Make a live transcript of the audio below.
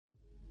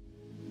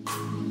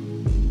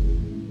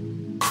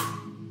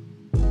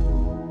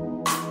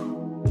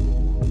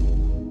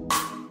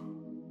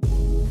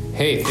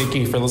Hey, thank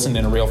you for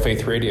listening to Real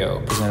Faith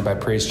Radio, presented by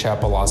Praise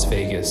Chapel Las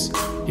Vegas.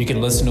 You can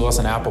listen to us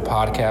on Apple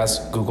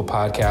Podcasts, Google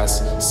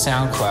Podcasts,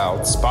 SoundCloud,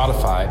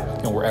 Spotify,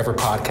 and wherever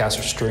podcasts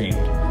are streamed.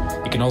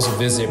 You can also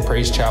visit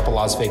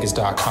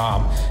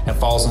praisechapellasvegas.com and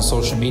follow us on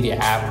social media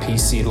at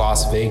PC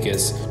Las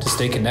Vegas to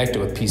stay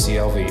connected with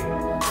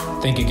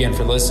PCLV. Thank you again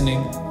for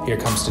listening. Here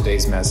comes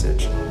today's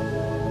message.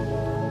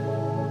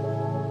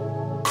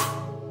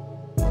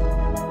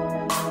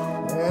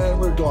 And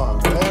we're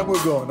going.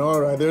 All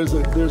right, there's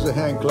a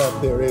hand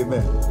clap there.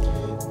 Amen.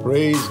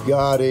 Praise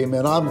God.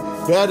 Amen. I'm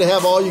glad to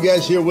have all you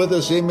guys here with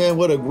us. Amen.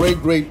 What a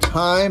great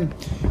time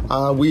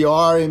we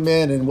are.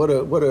 Amen. And what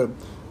a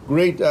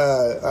great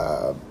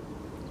weather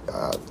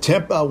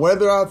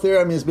out there.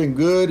 I mean, it's been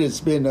good. It's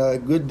been a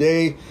good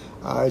day.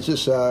 It's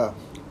just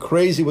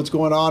crazy what's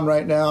going on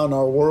right now in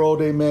our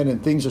world. Amen.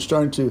 And things are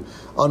starting to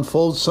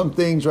unfold some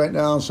things right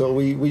now. So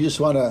we just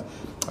want to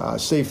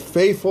stay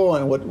faithful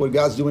and what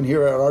God's doing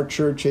here at our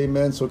church,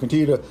 amen. So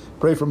continue to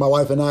pray for my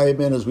wife and I,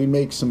 amen, as we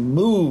make some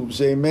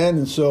moves, amen.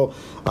 And so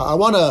I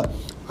want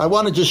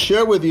to just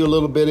share with you a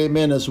little bit,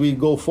 amen, as we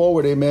go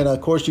forward, amen.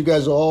 Of course, you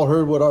guys all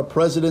heard what our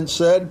president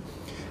said,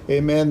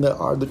 amen.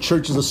 The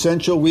church is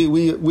essential.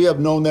 We have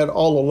known that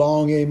all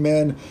along,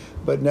 amen.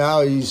 But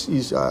now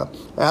he's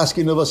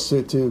asking of us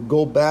to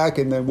go back,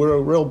 and then we're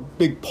a real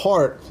big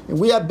part, and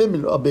we have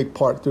been a big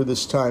part through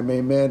this time,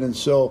 amen. And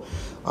so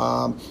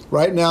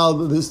right now,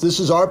 this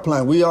is our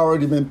plan. We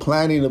already been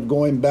planning of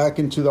going back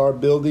into our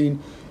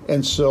building,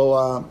 and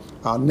so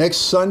next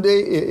Sunday,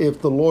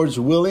 if the Lord's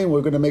willing,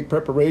 we're going to make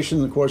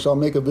preparations. Of course, I'll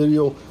make a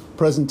video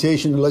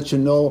presentation to let you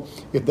know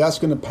if that's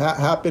going to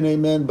happen,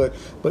 amen. But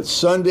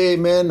Sunday,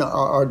 amen,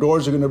 our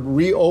doors are going to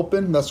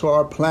reopen. That's what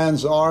our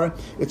plans are.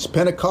 It's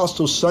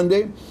Pentecostal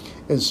Sunday.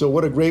 And so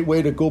what a great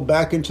way to go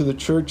back into the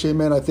church,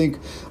 amen. I think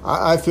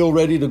I feel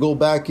ready to go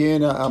back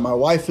in. My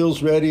wife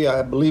feels ready.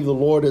 I believe the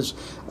Lord has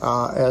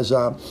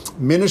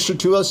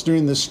ministered to us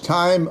during this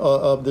time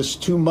of this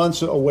 2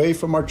 months away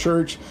from our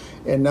church.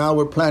 And now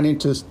we're planning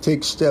to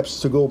take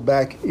steps to go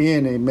back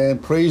in, amen.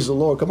 Praise the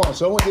Lord. Come on,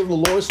 someone give the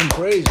Lord some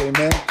praise,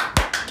 amen.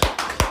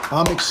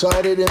 I'm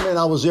excited, amen.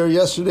 I was there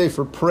yesterday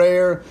for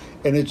prayer,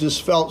 and it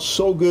just felt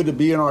so good to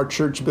be in our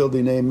church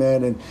building,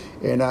 amen. And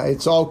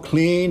it's all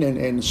clean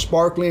and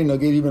sparkling. It'll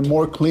get even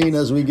more clean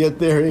as we get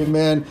there,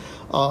 amen.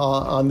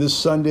 On this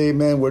Sunday,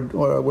 amen.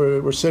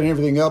 We're setting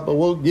everything up, but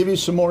we'll give you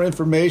some more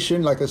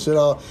information. Like I said,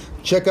 I'll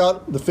check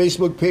out the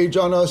Facebook page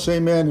on us,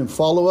 amen, and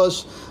follow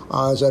us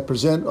as I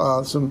present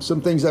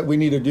some things that we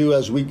need to do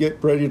as we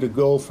get ready to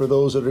go for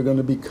those that are going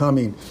to be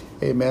coming,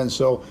 amen.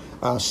 So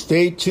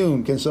stay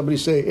tuned. Can somebody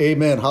say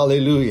amen?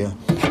 Hallelujah.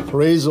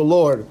 Praise the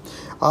Lord.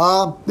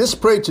 Let's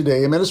pray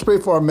today, amen. Let's pray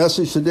for our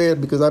message today,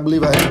 because I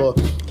believe I have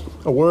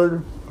a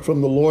word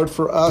from the Lord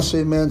for us,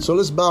 amen. So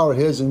let's bow our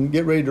heads and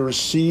get ready to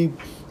receive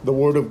the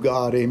word of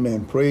God,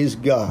 amen. Praise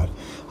God.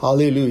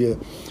 Hallelujah.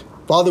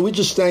 Father, we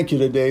just thank you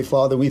today,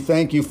 Father. We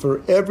thank you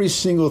for every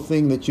single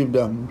thing that you've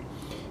done.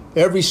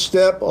 Every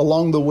step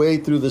along the way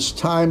through this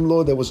time,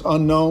 Lord, that was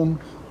unknown,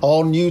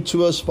 all new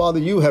to us, Father.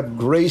 You have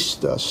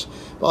graced us.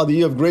 Father,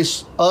 you have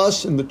graced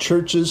us in the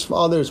churches,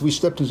 Father, as we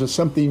stepped into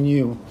something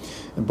new.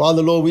 And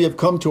Father, Lord, we have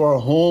come to our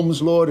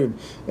homes, Lord,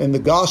 and the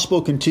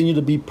gospel continue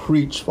to be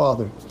preached,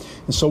 Father.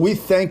 And so we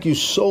thank you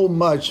so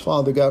much,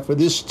 Father God, for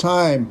this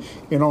time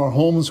in our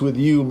homes with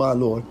you, my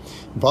Lord.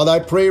 And Father, I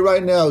pray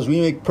right now as we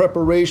make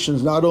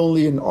preparations, not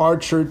only in our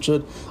church,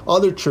 but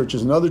other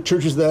churches and other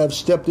churches that have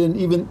stepped in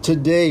even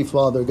today,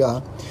 Father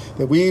God,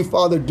 that we,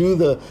 Father, do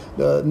the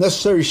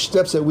necessary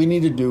steps that we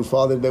need to do,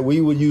 Father, that we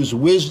would use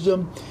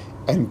wisdom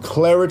and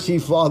clarity,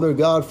 Father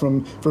God,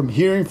 from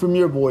hearing from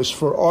your voice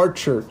for our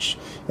church.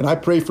 And I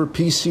pray for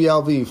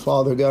PCLV,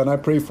 Father God, and I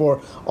pray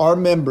for our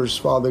members,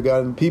 Father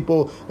God, and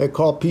people that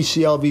call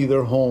PCLV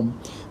their home.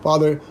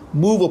 Father,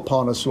 move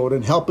upon us, Lord,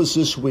 and help us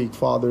this week,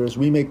 Father, as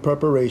we make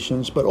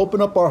preparations. But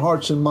open up our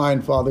hearts and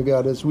mind, Father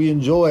God, as we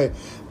enjoy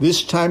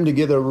this time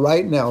together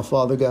right now,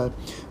 Father God.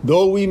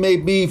 Though we may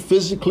be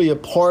physically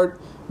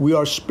apart, we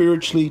are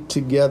spiritually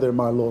together,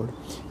 my Lord.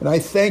 And I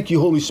thank you,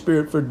 Holy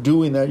Spirit, for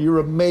doing that. You're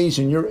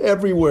amazing. You're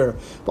everywhere.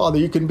 Father,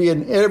 you can be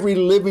in every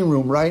living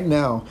room right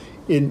now,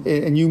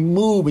 and you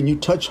move and you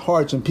touch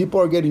hearts, and people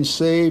are getting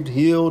saved,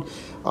 healed.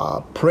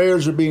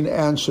 Prayers are being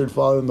answered,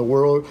 Father, in the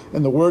world,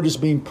 and the word is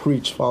being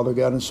preached, Father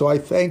God. And so I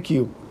thank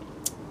you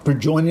for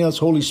joining us,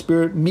 Holy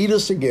Spirit. Meet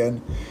us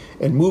again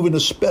and move in a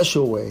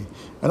special way.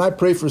 And I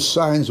pray for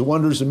signs,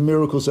 wonders, and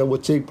miracles that will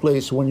take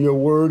place when your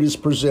word is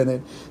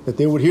presented, that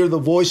they would hear the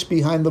voice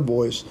behind the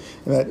voice,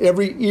 and that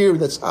every ear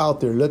that's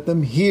out there, let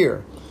them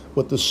hear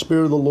what the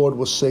Spirit of the Lord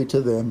will say to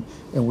them.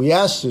 And we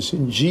ask this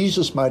in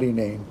Jesus' mighty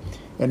name.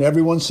 And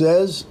everyone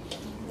says,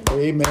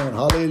 amen.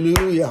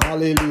 Hallelujah,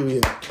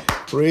 hallelujah.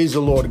 Praise the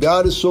Lord.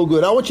 God is so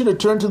good. I want you to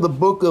turn to the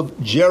book of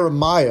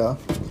Jeremiah.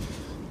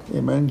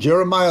 Amen.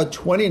 Jeremiah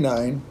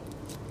 29.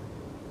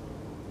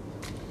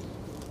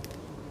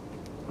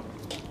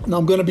 And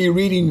I'm going to be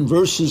reading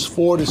verses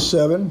 4 to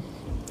 7.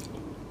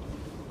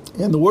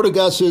 And the Word of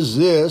God says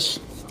this.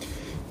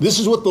 This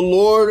is what the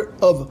Lord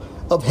of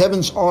of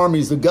heaven's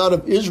armies, the God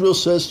of Israel,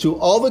 says to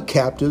all the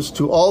captives,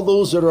 to all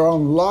those that are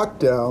on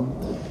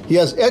lockdown, he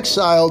has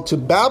exiled to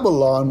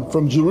Babylon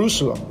from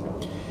Jerusalem.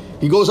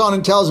 He goes on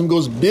and tells them,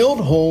 build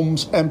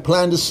homes and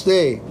plan to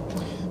stay.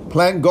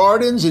 Plant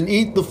gardens and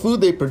eat the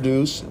food they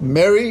produce.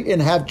 Marry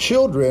and have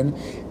children.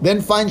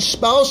 Then find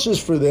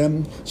spouses for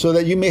them so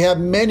that you may have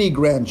many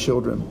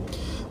grandchildren.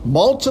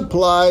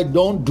 Multiply,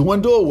 don't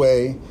dwindle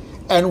away,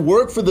 and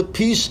work for the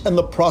peace and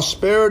the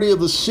prosperity of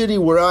the city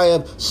where I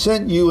have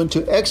sent you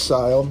into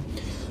exile.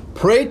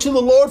 Pray to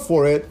the Lord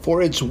for it,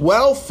 for its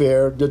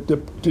welfare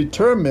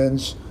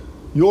determines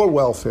your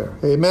welfare.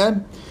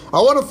 Amen. I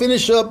want to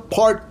finish up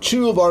part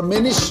 2 of our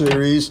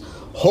mini-series,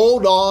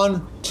 Hold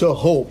On to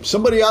Hope.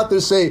 Somebody out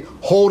there say,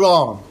 hold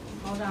on.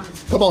 Hold on.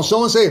 Come on,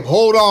 someone say,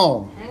 hold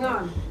on. Hang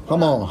on.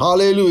 Come on,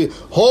 hallelujah.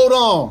 Hold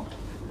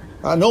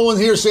on. No one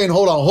here saying,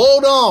 hold on.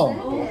 Hold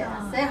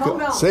on. Say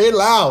hold on. Say it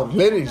loud,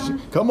 ladies.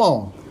 Come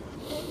on.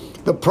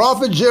 The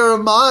prophet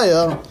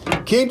Jeremiah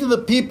came to the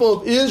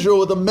people of Israel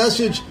with a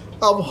message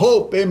of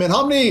hope. Amen.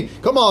 How many,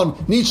 come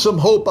on, need some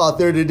hope out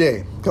there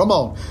today? Come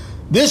on.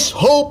 This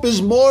hope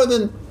is more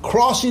than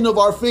crossing of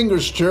our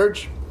fingers,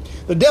 church.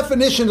 The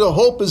definition of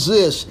hope is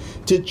this: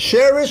 to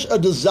cherish a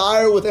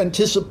desire with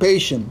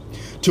anticipation,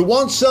 to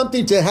want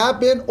something to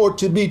happen or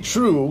to be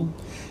true,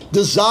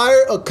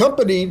 desire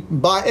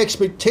accompanied by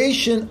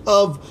expectation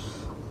of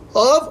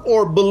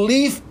or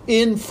belief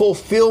in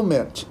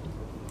fulfillment.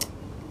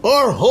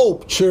 Our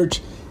hope,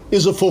 church,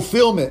 is a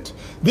fulfillment.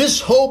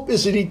 This hope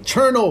is an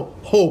eternal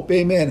hope.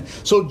 Amen.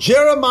 So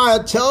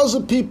Jeremiah tells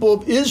the people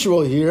of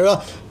Israel here,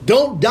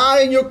 don't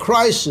die in your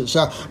crisis.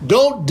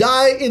 Don't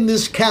die in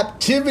this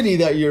captivity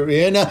that you're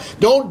in.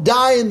 Don't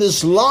die in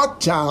this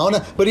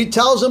lockdown. But he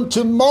tells them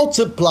to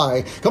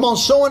multiply. Come on,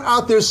 someone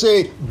out there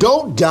say,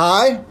 don't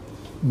die,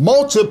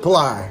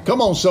 multiply. Come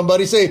on,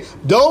 somebody say,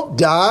 don't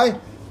die,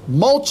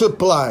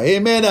 multiply.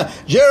 Amen.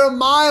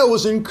 Jeremiah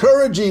was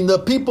encouraging the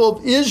people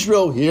of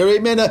Israel here,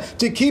 amen,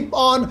 to keep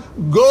on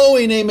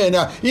going,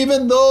 amen.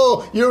 Even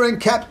though you're in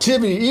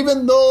captivity,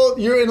 even though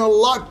you're in a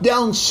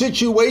lockdown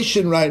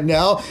situation right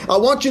now, I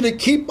want you to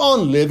keep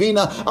on living.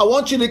 I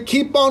want you to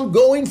keep on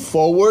going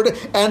forward,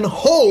 and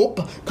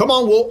hope, come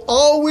on, will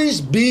always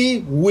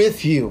be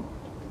with you.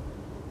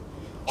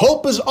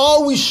 Hope has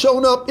always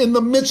shown up in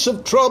the midst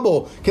of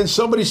trouble. Can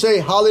somebody say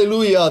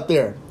hallelujah out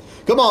there?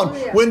 Come on.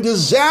 Hallelujah. When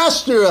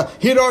disaster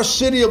hit our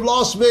city of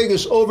Las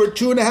Vegas over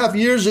 2.5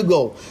 years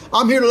ago,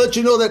 I'm here to let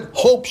you know that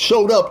hope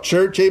showed up,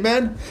 church.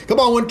 Amen. Come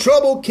on. When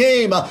trouble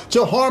came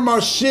to harm our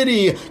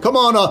city, come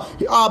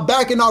on,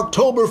 back in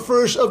October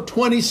 1st of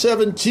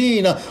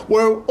 2017,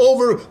 where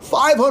over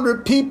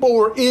 500 people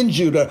were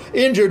injured,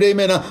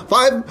 amen.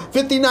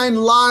 59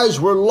 lives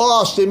were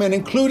lost, amen,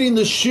 including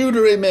the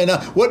shooter, amen.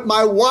 What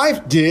my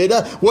wife did,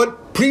 what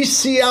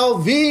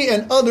Pre-CLV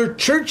and other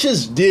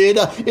churches did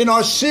in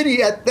our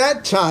city at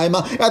that time,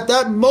 at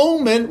that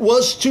moment,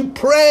 was to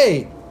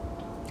pray.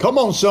 Come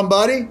on,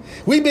 somebody.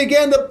 We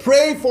began to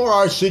pray for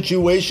our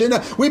situation.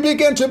 We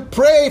began to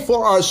pray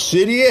for our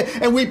city,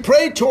 and we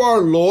prayed to our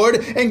Lord.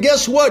 And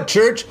guess what,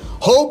 church?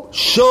 Hope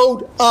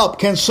showed up.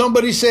 Can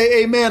somebody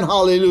say amen?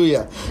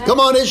 Hallelujah. Come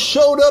on, it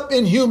showed up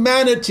in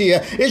humanity.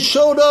 It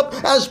showed up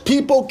as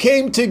people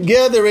came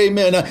together.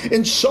 Amen.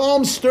 In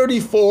Psalms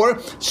 34,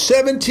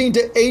 17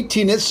 to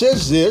 18, it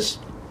says this: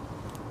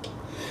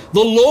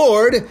 the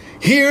Lord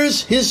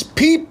hears his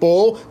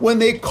people when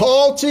they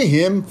call to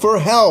him for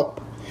help.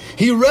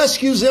 He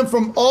rescues them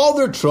from all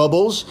their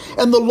troubles,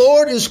 and the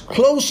Lord is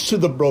close to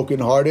the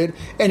brokenhearted,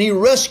 and he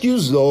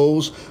rescues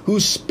those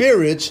whose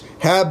spirits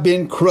have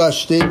been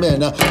crushed.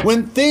 Amen.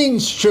 When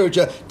things, church,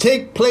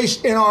 take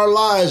place in our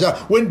lives,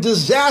 when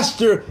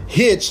disaster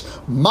hits,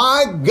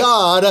 my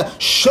God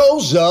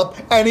shows up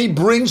and he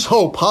brings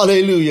hope.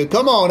 Hallelujah.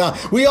 Come on.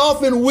 We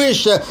often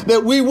wish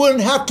that we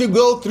wouldn't have to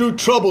go through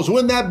troubles.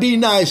 Wouldn't that be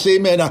nice?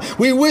 Amen.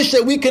 We wish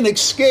that we can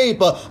escape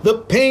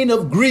the pain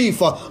of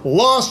grief,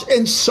 loss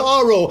and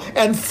sorrow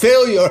and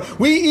failure.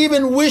 We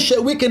even wish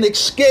that we can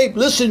escape,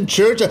 listen,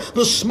 church,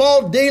 the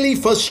small daily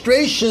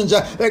frustrations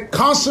that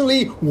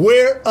constantly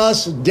wear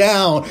us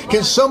down.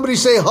 Can somebody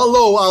say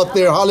hello out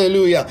there?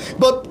 Hallelujah.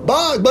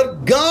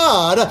 But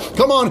God,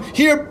 come on,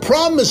 here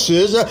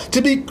promises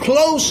to be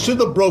close to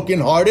the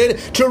brokenhearted,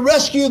 to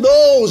rescue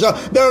those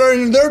that are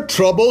in their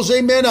troubles,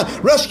 amen.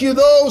 Rescue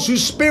those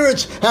whose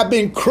spirits have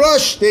been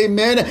crushed,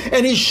 amen.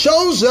 And he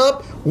shows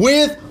up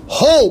with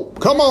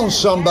hope. Come on,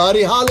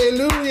 somebody.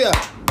 Hallelujah.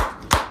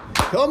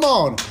 Come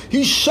on.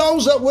 He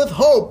shows up with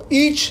hope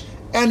each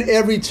and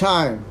every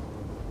time.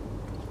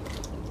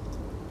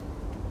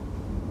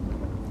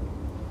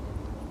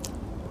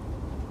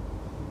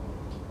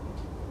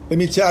 Let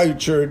me tell you,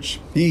 church,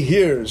 he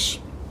hears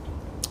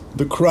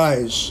the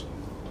cries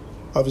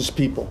of his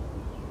people.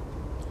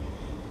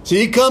 See,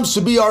 he comes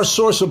to be our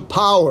source of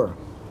power,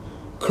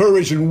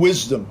 courage, and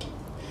wisdom,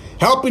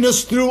 helping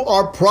us through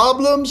our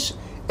problems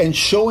and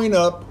showing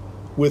up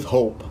with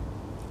hope.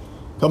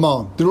 Come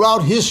on.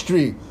 Throughout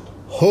history,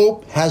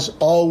 hope has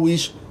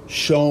always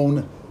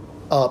shown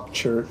up,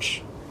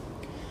 church.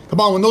 Come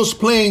on, when those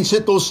planes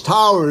hit those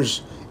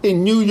towers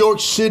in New York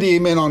City,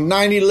 amen, on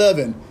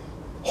 9/11,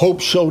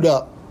 hope showed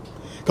up.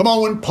 Come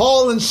on, when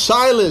Paul and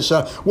Silas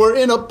were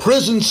in a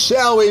prison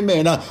cell,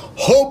 amen,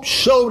 hope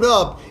showed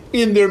up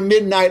in their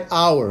midnight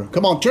hour.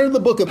 Come on, turn to the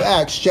book of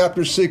Acts,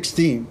 chapter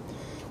 16.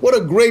 What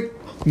a great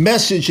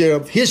message here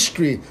of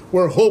history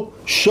where hope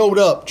showed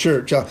up,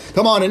 church.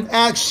 Come on, in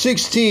Acts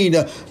 16,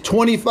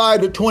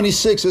 25 to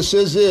 26, it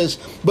says this,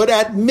 but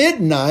at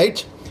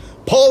midnight,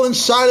 Paul and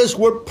Silas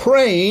were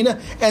praying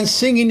and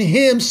singing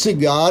hymns to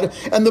God,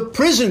 and the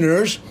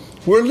prisoners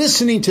were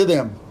listening to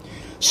them.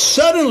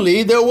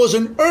 Suddenly there was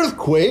an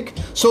earthquake,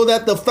 so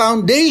that the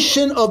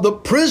foundation of the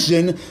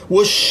prison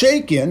was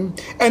shaken,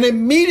 and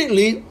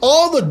immediately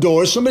all the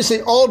doors, somebody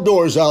say all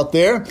doors out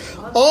there,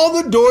 all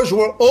the doors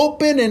were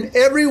open and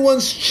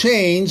everyone's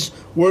chains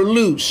were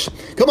loose.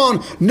 Come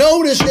on,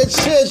 notice it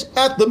says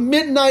at the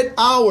midnight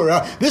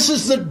hour. This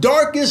is the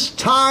darkest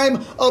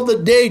time of the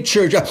day,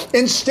 church.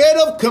 Instead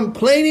of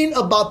complaining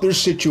about their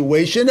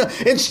situation,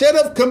 instead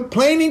of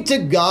complaining to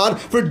God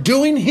for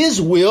doing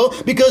his will,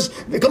 because,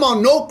 come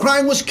on, no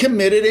crime was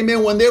committed,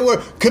 amen. When they were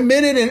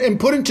committed and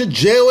put into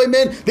jail,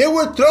 amen, they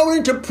were thrown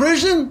into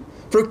prison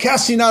for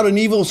casting out an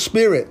evil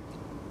spirit.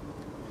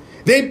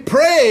 They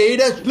prayed,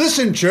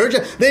 listen church,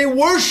 they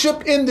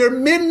worshiped in their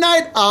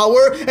midnight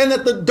hour, and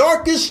at the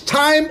darkest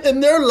time in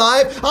their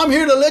life, I'm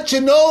here to let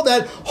you know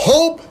that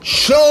hope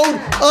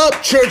showed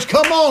up, church.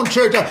 Come on,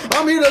 church.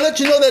 I'm here to let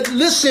you know that,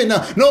 listen,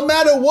 no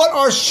matter what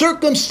our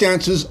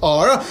circumstances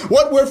are,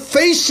 what we're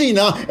facing,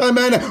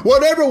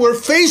 whatever we're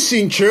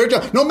facing, church,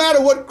 no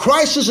matter what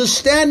crisis is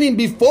standing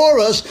before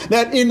us,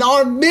 that in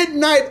our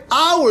midnight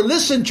hour,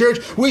 listen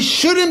church, we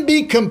shouldn't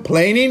be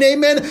complaining,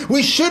 amen.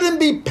 We shouldn't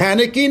be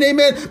panicking,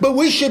 amen. But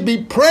we should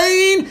be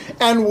praying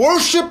and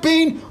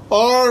worshiping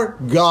our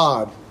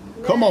God.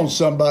 Come on,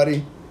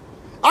 somebody.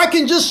 I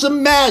can just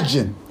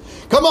imagine.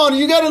 Come on,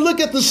 you got to look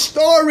at the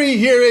story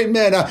here,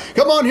 amen.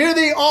 Come on, here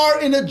they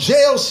are in a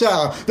jail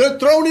cell. They're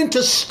thrown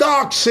into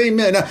stocks,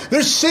 amen.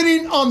 They're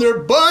sitting on their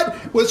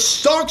butt with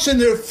stocks in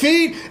their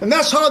feet, and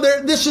that's how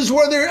this is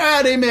where they're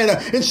at, amen.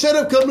 Instead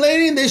of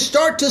complaining, they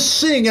start to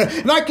sing.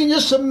 And I can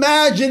just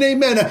imagine,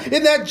 amen,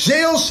 in that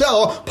jail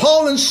cell,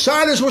 Paul and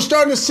Silas were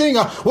starting to sing,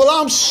 well,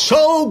 I'm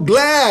so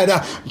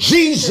glad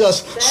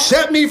Jesus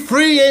set me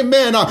free,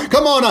 amen.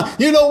 Come on,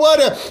 you know what?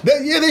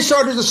 They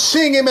started to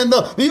sing, amen,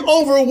 the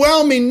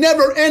overwhelming,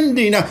 never-ending,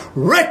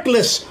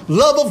 reckless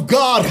love of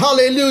God.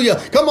 Hallelujah.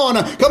 Come on.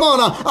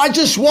 I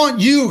just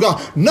want you.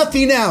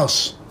 Nothing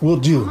else will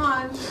do.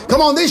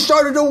 Come on, they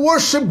started to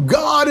worship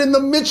God in the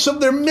midst of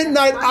their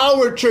midnight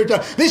hour, church.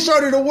 They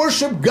started to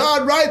worship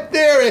God right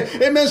there.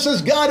 Amen.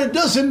 Says, God, it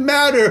doesn't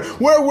matter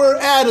where we're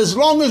at as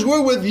long as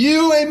we're with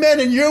you, amen,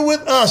 and you're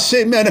with us,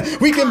 amen.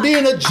 We can be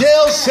in a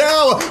jail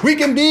cell. We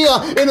can be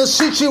in a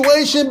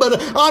situation,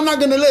 but I'm not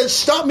going to let it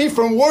stop me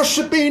from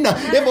worshiping. I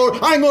ain't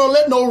going to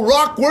let no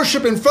rock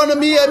worship in front of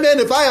me, amen.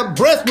 If I have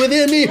breath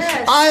within me,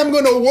 I am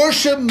going to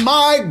worship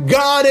my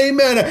God,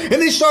 amen.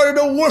 And they started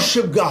to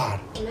worship God.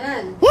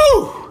 Amen.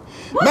 Woo!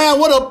 Man,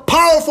 what a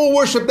powerful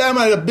worship that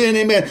might have been,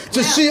 amen.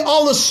 To see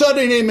all of a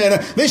sudden,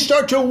 amen, they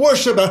start to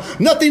worship.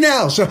 Nothing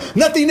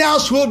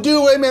else will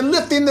do, amen.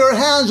 Lifting their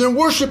hands and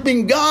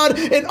worshiping God.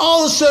 And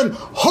all of a sudden,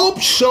 hope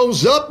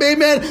shows up,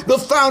 amen. The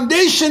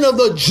foundation of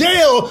the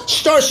jail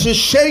starts to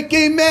shake,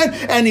 amen.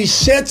 And he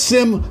sets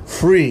them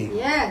free.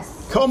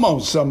 Yes. Come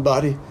on,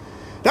 somebody.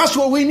 That's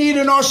what we need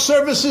in our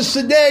services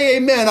today,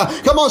 amen.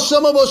 Come on,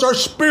 some of us are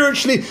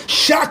spiritually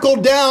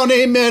shackled down,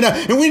 amen.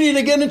 And we need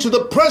to get into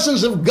the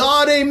presence of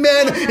God,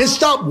 amen. And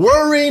stop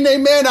worrying,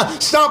 amen.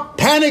 Stop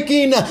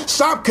panicking,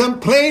 stop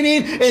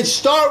complaining, and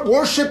start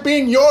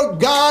worshiping your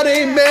God,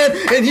 amen.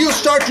 And he'll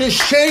start to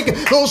shake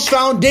those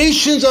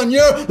foundations on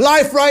your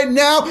life right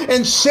now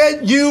and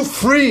set you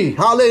free.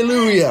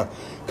 Hallelujah.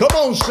 Come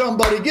on,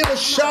 somebody. Give a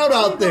shout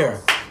out there.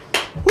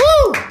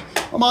 Woo!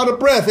 I'm out of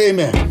breath,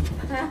 amen.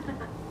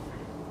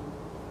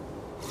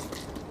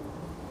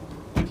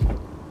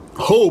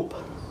 Hope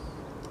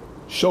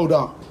showed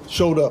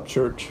up,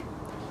 church.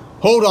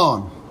 Hold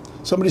on.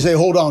 Somebody say,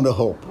 hold on to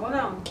hope. Hold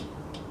on.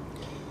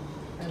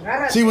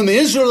 See, when the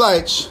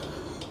Israelites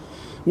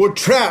were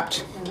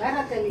trapped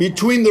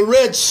between the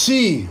Red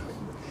Sea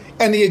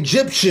and the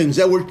Egyptians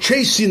that were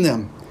chasing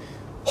them,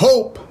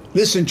 hope,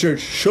 listen, church,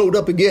 showed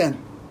up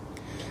again.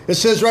 It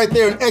says right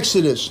there in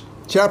Exodus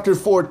chapter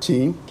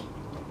 14,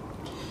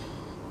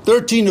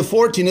 13 to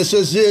 14, it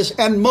says this,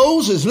 and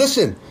Moses,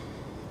 listen,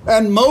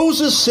 and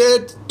Moses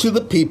said to the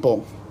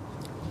people,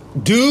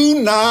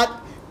 do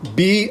not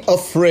be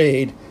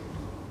afraid,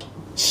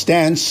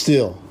 stand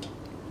still.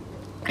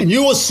 And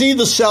you will see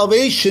the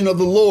salvation of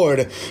the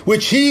Lord,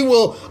 which he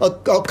will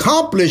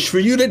accomplish for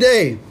you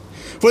today.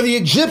 For the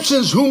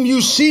Egyptians whom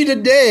you see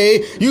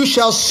today, you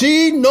shall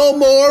see no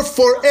more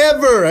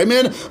forever.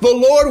 Amen. The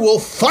Lord will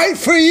fight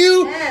for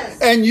you,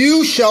 and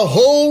you shall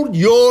hold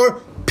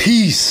your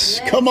peace.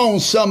 Yes. Come on,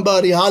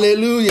 somebody.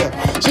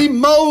 Hallelujah. See,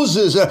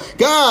 Moses,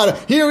 God,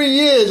 here he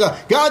is.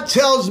 God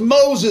tells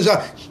Moses,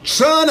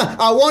 son,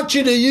 I want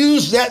you to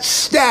use that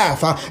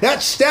staff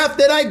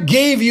that I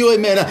gave you,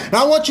 amen. And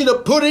I want you to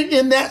put it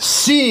in that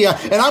sea,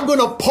 and I'm going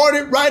to part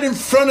it right in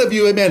front of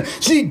you, amen.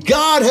 See,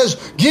 God has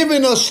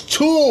given us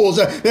tools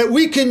that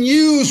we can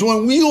use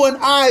when you and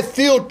I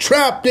feel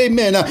trapped,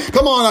 amen.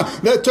 Come on,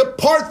 to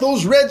part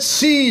those Red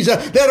Seas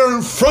that are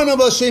in front of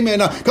us, amen.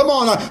 Come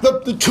on,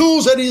 the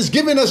tools that He's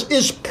given us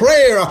is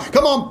prayer.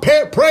 Come on,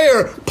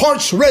 prayer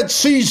parts Red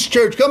Seas,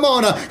 church. Come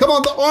on,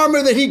 the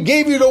armor that He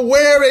gave you to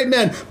wear,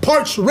 amen,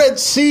 parts Red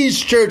Seas,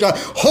 church.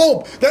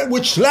 Hope, that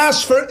which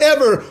lasts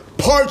forever,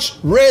 parts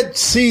Red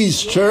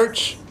Seas,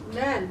 church.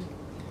 Amen.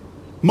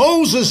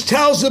 Moses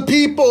tells the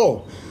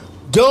people,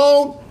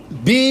 don't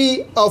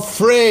be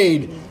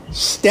afraid.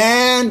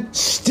 Stand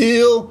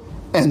still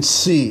and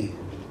see.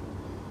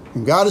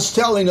 And God is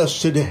telling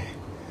us today,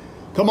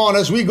 come on,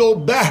 as we go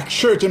back,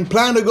 church, and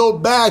plan to go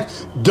back,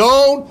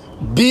 don't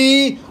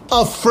be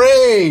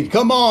afraid.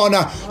 Come on,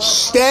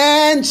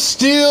 stand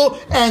still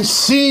and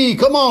see.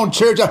 Come on,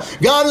 church.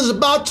 God is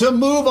about to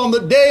move on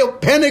the day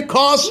of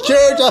Pentecost,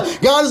 church.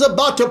 God is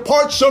about to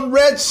part some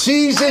Red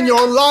Seas in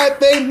your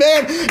life,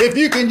 amen. If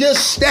you can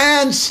just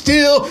stand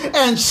still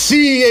and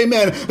see,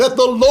 amen, that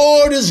the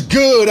Lord is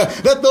good,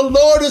 that the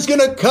Lord is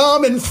going to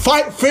come and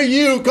fight for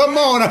you. Come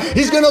on,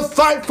 He's going to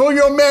fight for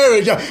your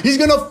marriage. He's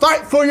going to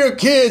fight for your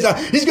kids.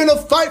 He's going to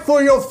fight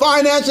for your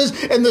finances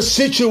and the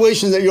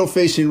situations that you're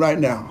facing right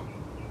now.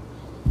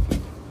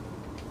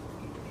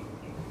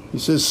 He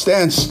says,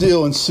 stand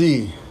still and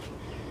see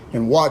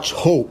and watch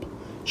hope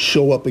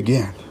show up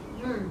again.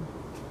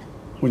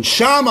 When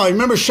Shammah,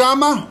 remember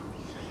Shammah?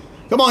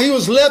 Come on, he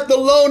was left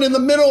alone in the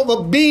middle of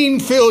a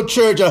bean field,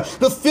 church.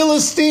 The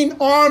Philistine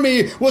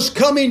army was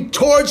coming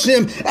towards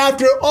him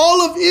after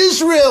all of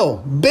Israel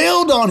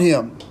bailed on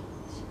him.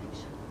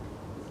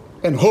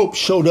 And hope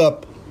showed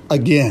up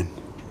again.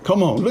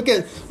 Come on, look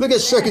at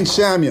 2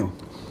 Samuel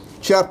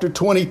chapter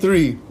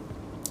 23.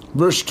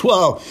 Verse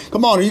 12.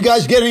 Come on, are you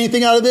guys getting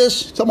anything out of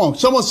this? Come on,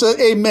 someone say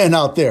amen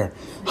out there.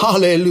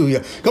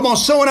 Hallelujah. Come on,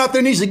 someone out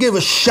there needs to give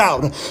a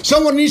shout.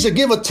 Someone needs to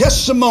give a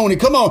testimony.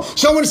 Come on,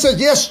 someone says,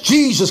 yes,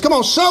 Jesus. Come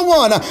on,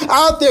 someone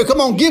out there,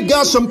 come on, give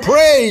God some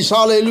praise.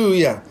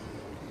 Hallelujah.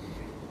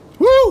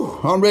 Woo,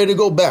 I'm ready to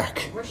go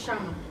back.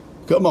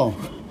 Come on.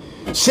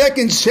 2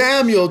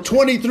 Samuel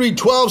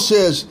 23:12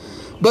 says,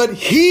 but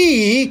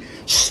he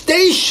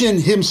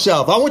stationed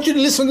himself. I want you to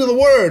listen to the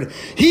word.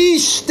 He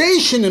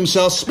stationed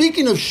himself,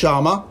 speaking of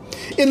Shammah,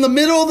 in the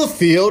middle of the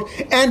field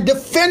and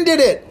defended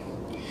it.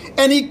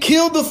 And he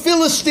killed the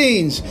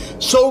Philistines.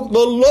 So the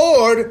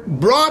Lord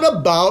brought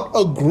about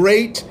a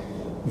great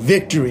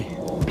victory.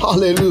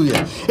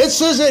 Hallelujah. It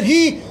says that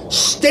he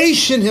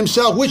stationed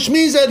himself, which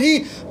means that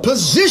he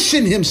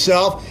positioned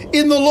himself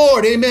in the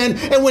Lord. Amen.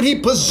 And when he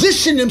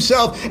positioned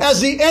himself,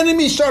 as the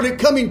enemy started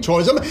coming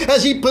towards him,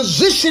 as he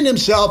positioned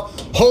himself,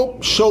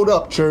 hope showed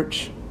up,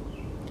 church.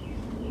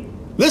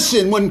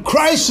 Listen, when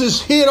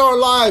crisis hit our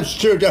lives,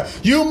 church,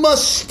 you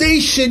must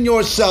station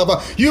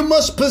yourself. You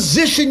must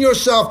position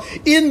yourself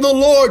in the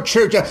Lord,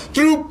 church.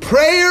 Through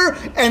prayer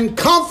and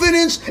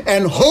confidence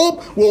and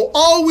hope will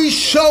always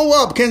show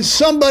up. Can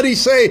somebody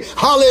say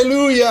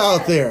hallelujah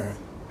out there?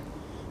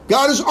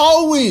 God is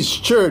always,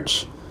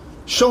 church,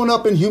 shown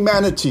up in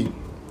humanity.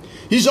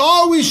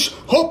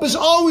 Hope has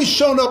always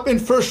shown up in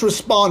first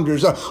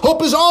responders.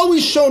 Hope has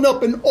always shown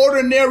up in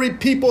ordinary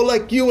people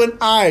like you and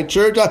I,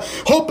 church.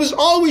 Hope has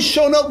always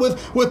shown up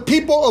with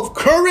people of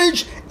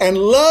courage and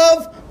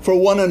love for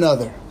one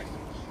another.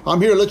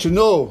 I'm here to let you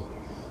know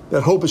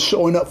that hope is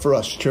showing up for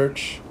us,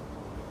 church.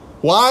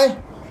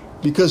 Why?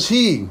 Because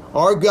He,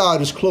 our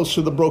God, is close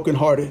to the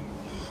brokenhearted.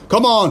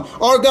 Come on,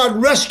 our God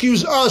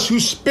rescues us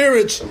whose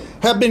spirits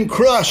have been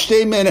crushed,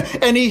 amen.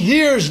 And He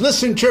hears,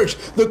 listen, church,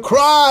 the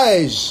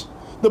cries,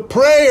 the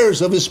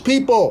prayers of His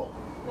people.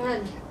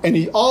 Amen. And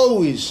He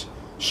always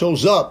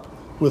shows up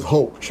with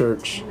hope,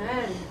 church.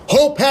 Amen.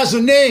 Hope has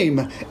a name,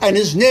 and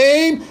His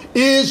name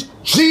is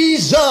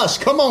Jesus.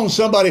 Come on,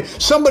 somebody.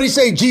 Somebody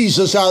say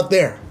Jesus out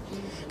there.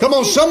 Come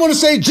on, someone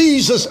say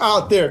Jesus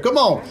out there. Come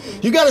on.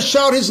 You got to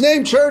shout His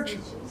name, church.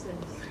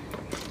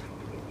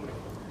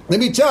 Let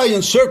me tell you,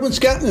 in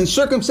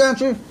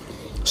circumstances,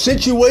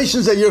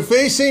 situations that you're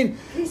facing,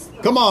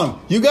 come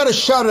on, you got to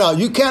shout it out.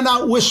 You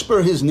cannot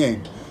whisper His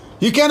name.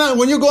 You cannot,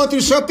 when you're going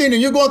through something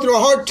and you're going through a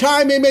hard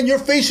time, amen, you're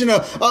facing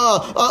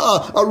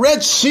a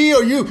Red Sea,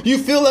 or you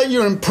feel like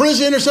you're in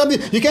prison or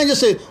something, you can't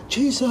just say,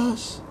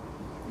 Jesus.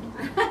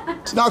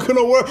 It's not going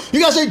to work. You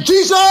got to say,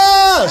 Jesus.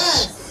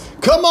 Yes.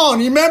 Come on,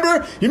 you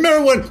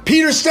remember when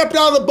Peter stepped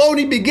out of the boat and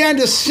he began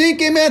to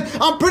sink, amen?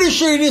 I'm pretty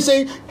sure he didn't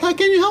say, hey,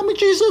 can you help me,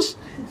 Jesus?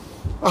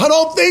 I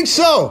don't think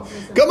so.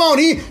 Come on,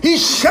 he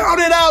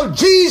shouted out,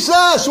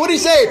 Jesus. What did he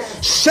say?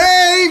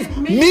 Save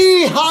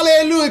me.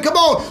 Hallelujah. Come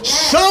on.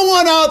 Yes.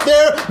 Someone out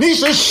there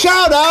needs to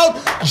shout out,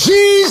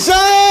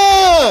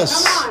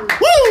 Jesus. Come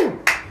on. Woo.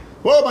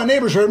 Well, my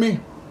neighbors heard me.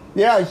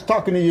 Yeah, he's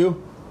talking to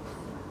you.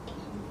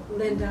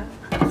 Linda.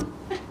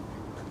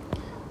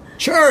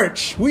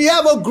 Church, we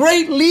have a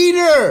great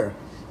leader.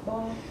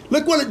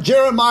 Look what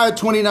Jeremiah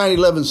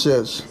 29:11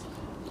 says.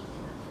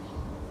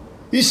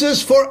 He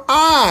says, for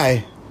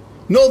I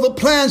know the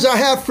plans I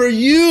have for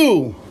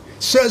you,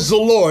 says the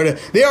Lord.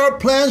 They are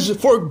plans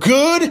for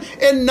good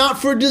and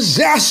not for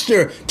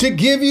disaster, to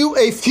give you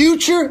a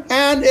future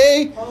and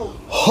a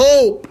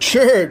hope,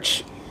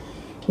 church.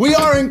 We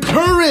are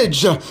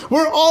encouraged.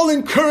 We're all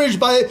encouraged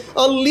by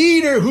a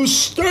leader who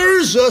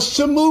stirs us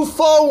to move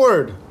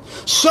forward.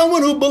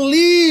 Someone who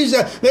believes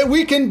that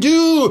we can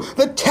do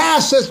the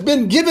task that's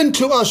been given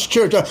to us,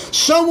 church.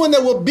 Someone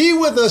that will be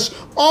with us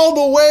all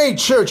the way,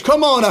 church.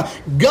 Come on.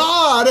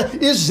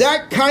 God is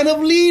that kind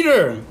of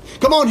leader.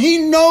 Come on. He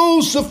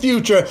knows the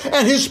future,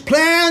 and his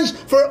plans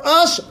for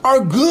us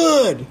are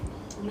good.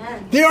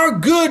 Amen. They are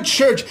good,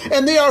 church,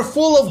 and they are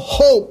full of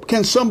hope.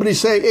 Can somebody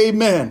say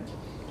amen?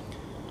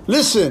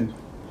 Listen,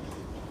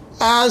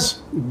 as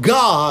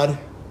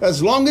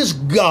long as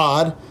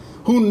God,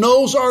 who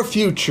knows our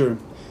future,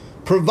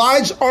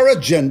 provides our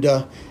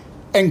agenda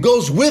and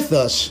goes with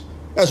us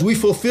as we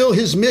fulfill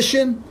his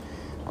mission,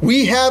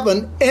 we have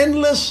an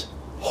endless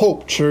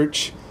hope,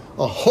 church.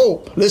 A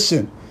hope,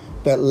 listen,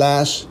 that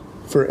lasts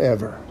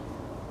forever.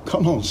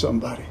 Come on,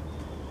 somebody.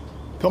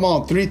 Come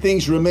on, three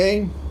things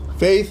remain: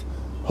 faith,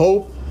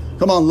 hope,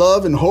 come on,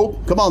 love and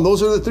hope. Come on,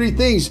 those are the three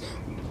things.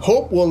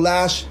 Hope will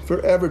last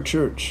forever,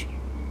 church.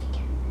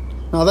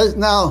 Now,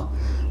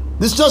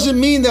 this doesn't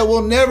mean that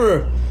we'll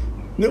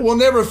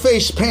never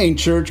face pain,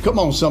 church. Come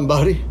on,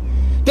 somebody.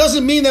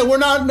 Doesn't mean that we're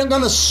not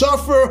going to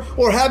suffer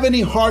or have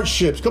any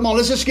hardships. Come on,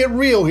 let's just get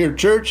real here,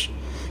 church.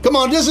 Come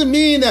on, it doesn't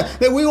mean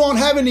that we won't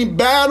have any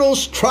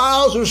battles,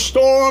 trials, or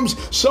storms.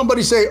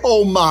 Somebody say,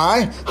 oh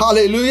my,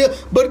 hallelujah.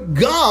 But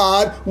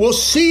God will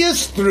see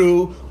us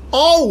through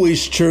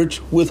always,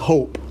 church, with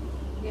hope.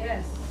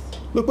 Yes.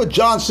 Look what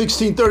John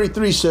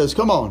 16:33 says.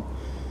 Come on.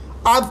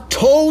 I've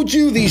told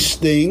you these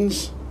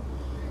things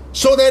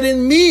so that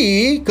in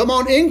me, come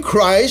on, in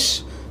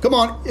Christ, come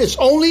on, it's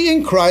only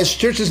in Christ,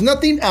 church, there's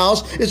nothing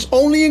else. It's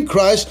only in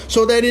Christ,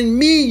 so that in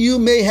me you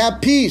may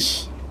have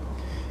peace.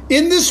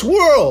 In this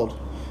world,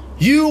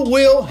 you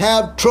will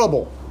have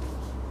trouble.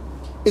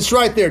 It's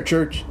right there,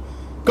 church.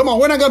 Come on,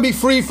 we're not going to be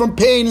free from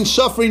pain and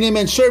suffering,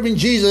 amen, serving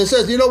Jesus. It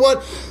says, you know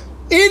what?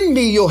 In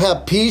me you'll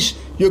have peace.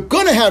 You're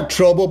going to have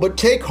trouble, but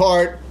take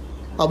heart.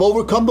 I've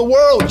overcome the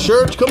world,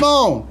 church. Come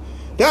on.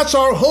 That's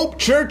our hope,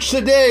 church,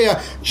 today.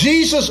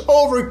 Jesus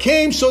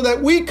overcame so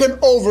that we can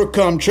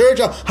overcome, church.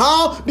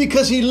 How?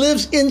 Because he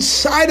lives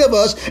inside of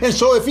us. And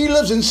so if he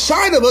lives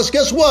inside of us,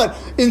 guess what?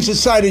 It's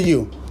inside of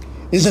you.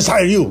 It's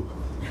inside of you.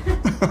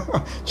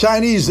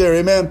 Chinese there,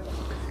 amen.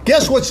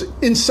 Guess what's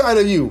inside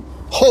of you?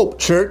 Hope,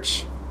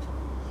 church.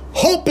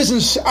 Hope is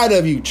inside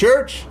of you,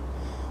 church.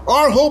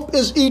 Our hope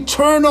is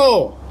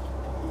eternal.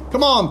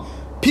 Come on.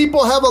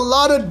 People have a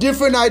lot of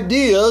different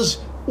ideas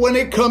when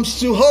it comes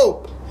to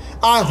hope.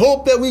 I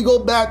hope that we go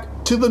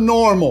back to the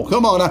normal.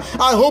 Come on.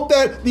 I hope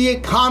that the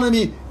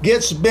economy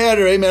gets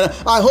better. Amen.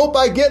 I hope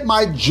I get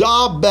my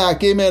job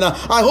back. Amen.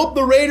 I hope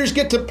the Raiders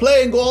get to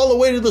play and go all the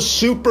way to the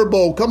Super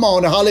Bowl. Come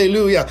on.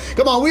 Hallelujah.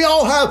 Come on. We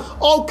all have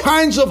all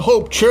kinds of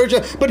hope, church.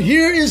 But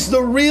here is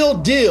the real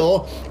deal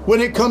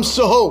when it comes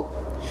to hope.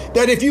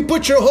 That if you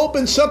put your hope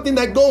in something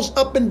that goes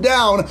up and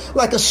down,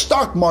 like a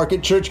stock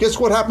market, church, guess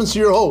what happens to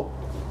your hope?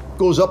 It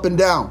goes up and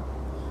down.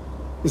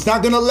 It's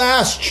not going to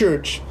last,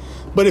 church.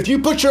 But if you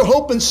put your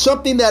hope in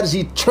something that is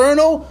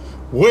eternal,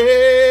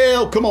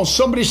 well, come on,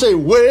 somebody say,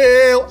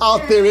 well,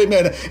 out there,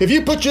 amen. If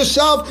you put your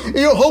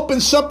hope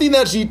in something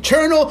that's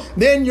eternal,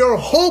 then your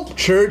hope,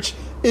 church,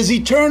 is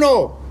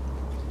eternal.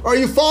 Are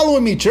you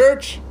following me,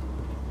 church?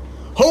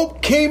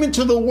 Hope came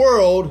into the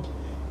world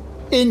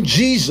in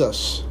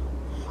Jesus.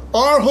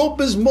 Our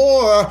hope is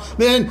more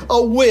than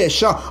a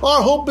wish. Our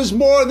hope is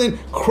more than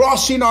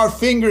crossing our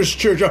fingers,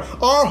 church.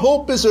 Our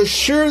hope is a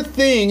sure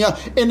thing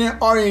in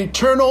our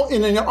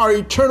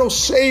eternal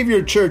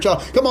Savior, church.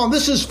 Come on,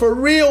 this is for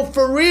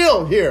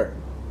real here.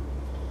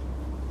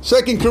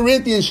 2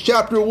 Corinthians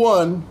chapter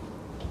 1,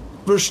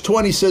 verse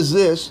 20 says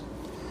this.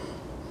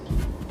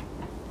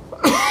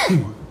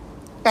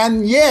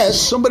 And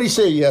yes, somebody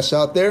say yes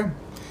out there.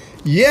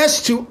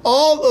 Yes to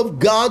all of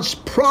God's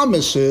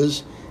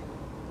promises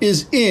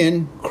is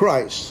in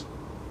Christ.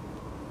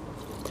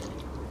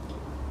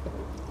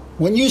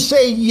 When you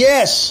say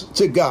yes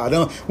to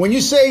God, when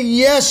you say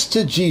yes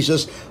to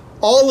Jesus,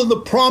 all of the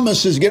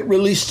promises get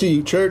released to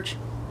you, church.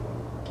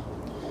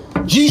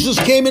 Jesus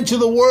came into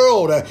the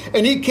world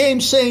and he came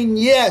saying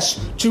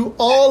yes to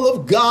all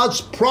of God's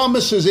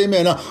promises,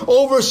 amen.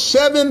 Over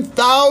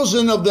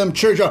 7,000 of them,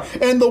 church,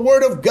 and the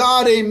word of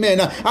God, amen.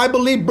 I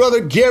believe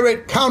Brother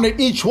Garrett counted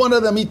each one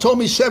of them. He told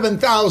me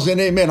 7,000,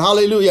 amen.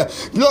 Hallelujah.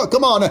 Look,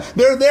 come on.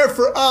 They're there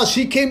for us.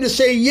 He came to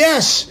say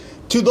yes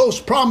to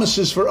those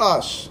promises for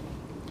us.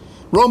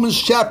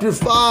 Romans chapter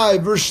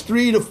 5, verse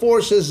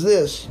 3-4 says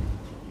this.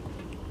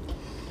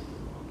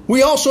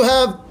 We also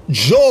have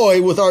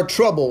joy with our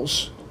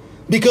troubles,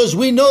 because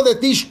we know that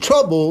these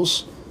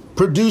troubles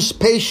produce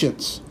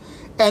patience,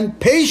 and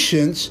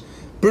patience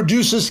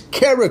produces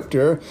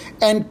character,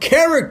 and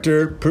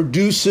character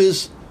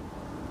produces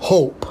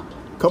hope.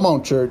 Come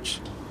on,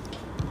 church.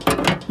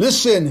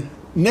 Listen,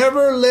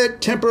 Never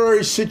let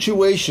temporary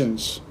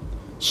situations,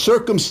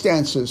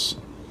 circumstances,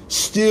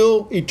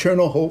 steal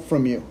eternal hope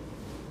from you.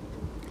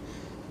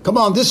 Come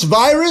on, this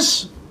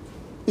virus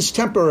is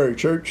temporary,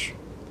 church.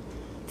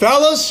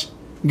 Fellas,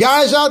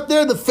 guys out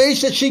there, the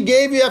face that she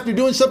gave you after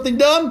doing something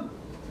dumb,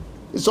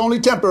 it's only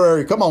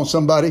temporary. Come on,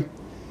 somebody.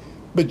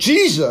 But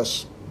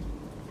Jesus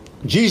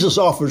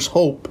offers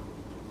hope,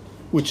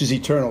 which is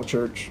eternal,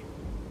 church.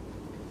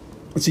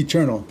 It's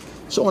eternal.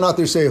 Someone out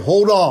there say,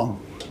 hold on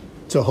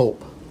to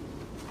hope.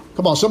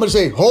 Come on, somebody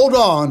say, hold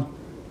on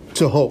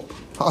to hope.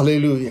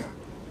 Hallelujah.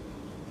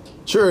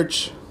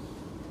 Church,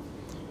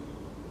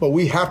 but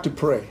we have to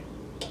pray.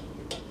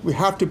 We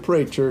have to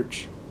pray,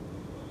 church.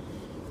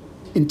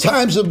 In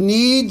times of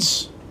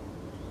needs,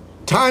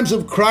 times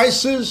of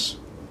crisis,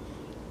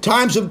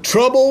 times of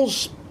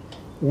troubles,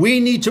 we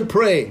need to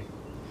pray.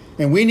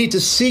 And we need to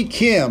seek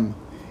Him.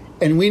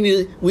 And we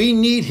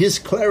need His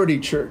clarity,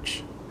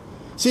 church.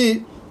 See,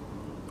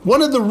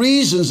 one of the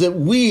reasons that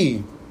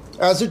we,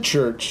 as a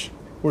church,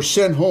 were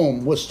sent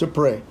home was to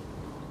pray.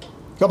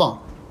 Come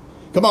on.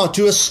 Come on,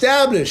 to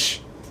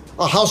establish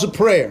a house of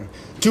prayer.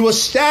 To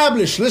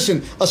establish,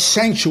 listen, a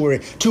sanctuary.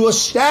 To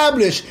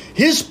establish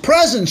His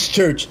presence,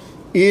 church,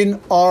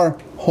 in our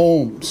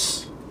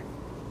homes.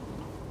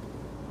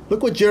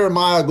 Look what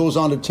Jeremiah goes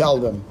on to tell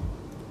them.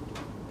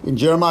 In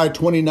Jeremiah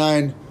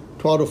 29,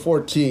 12 to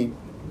 14.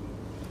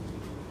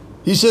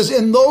 He says,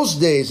 in those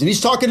days, and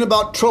he's talking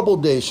about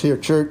troubled days here,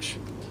 church.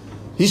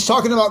 He's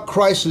talking about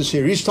crisis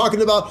here. He's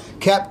talking about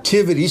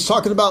captivity. He's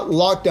talking about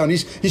lockdown.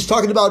 He's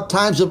talking about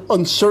times of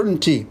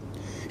uncertainty.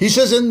 He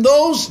says, in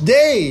those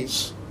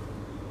days,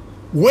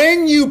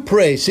 when you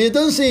pray. See, it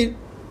doesn't say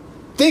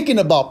thinking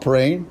about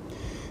praying.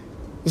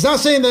 It's not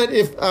saying that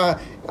if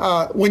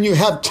when you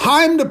have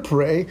time to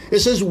pray. It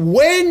says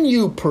when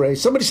you pray.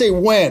 Somebody say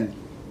when.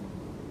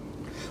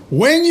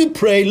 When you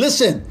pray,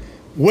 listen.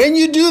 When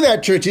you do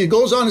that, church, it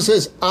goes on and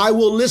says, I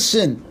will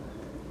listen.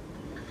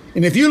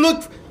 And if you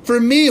look for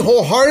me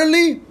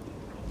wholeheartedly,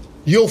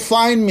 you'll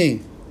find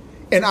me.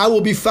 And I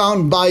will be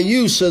found by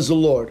you, says the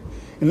Lord.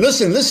 And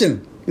listen.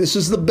 This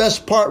is the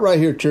best part right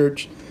here,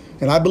 church.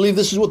 And I believe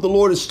this is what the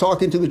Lord is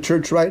talking to the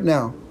church right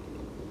now.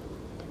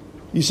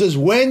 He says,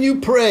 when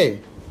you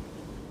pray,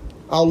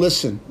 I'll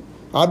listen.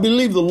 I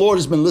believe the Lord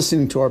has been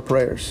listening to our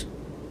prayers.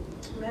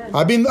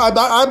 Amen.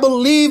 I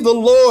believe the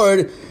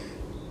Lord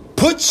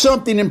put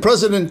something in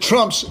President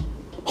Trump's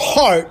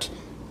heart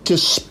to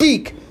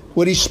speak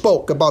what he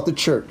spoke about the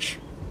church.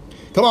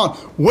 Come on.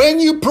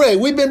 When you pray,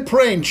 we've been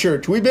praying,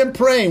 church. We've been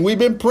praying.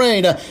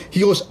 He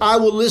goes, I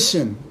will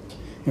listen.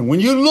 And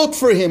when you look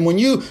for Him, when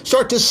you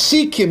start to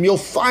seek Him, you'll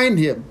find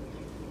Him.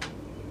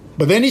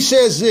 But then He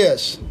says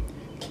this,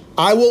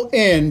 I will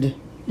end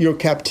your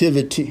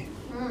captivity.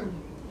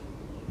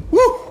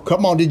 Woo!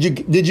 Come on, did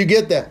you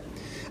get that?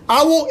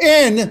 I will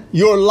end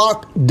your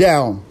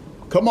lockdown.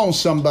 Come on,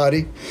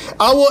 somebody.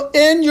 I will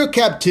end your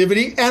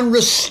captivity and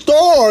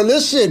restore,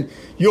 listen,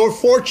 your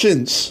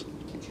fortunes.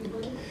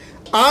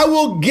 I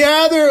will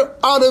gather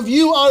out of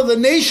you, out of the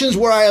nations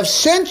where I have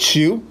sent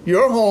you,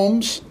 your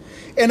homes,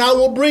 and I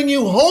will bring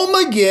you home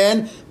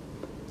again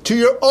to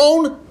your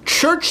own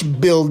church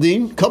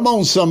building. Come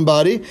on,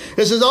 somebody.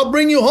 It says, I'll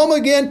bring you home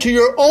again to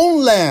your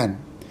own land.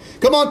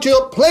 Come on, to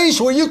a place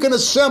where you can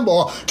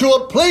assemble, to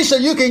a place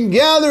that you can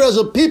gather as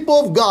a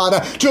people of God,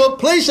 to a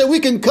place that we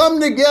can come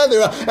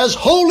together as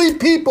holy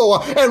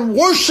people and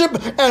worship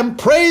and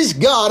praise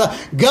God.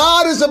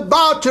 God is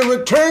about to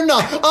return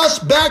us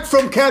back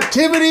from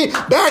captivity,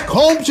 back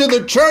home to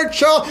the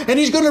church, and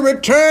He's going to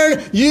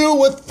return you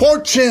with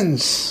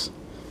fortunes.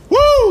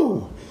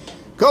 Woo!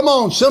 Come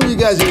on, some of you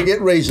guys are going to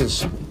get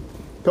raises.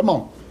 Come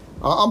on.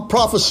 I'm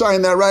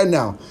prophesying that right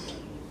now.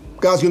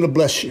 God's going to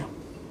bless you.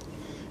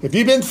 If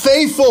you've been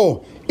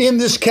faithful in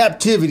this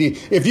captivity,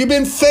 if you've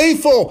been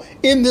faithful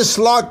in this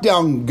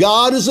lockdown,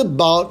 God is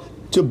about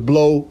to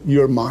blow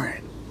your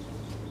mind.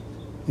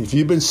 If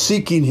you've been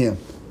seeking Him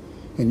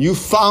and you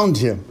found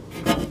Him,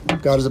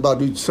 God is about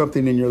to do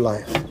something in your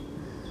life.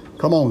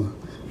 Come on.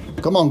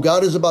 Come on.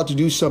 God is about to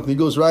do something. He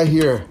goes right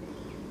here.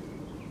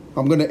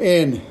 I'm going to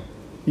end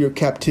your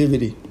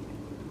captivity.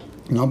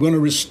 And I'm going to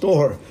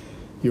restore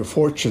your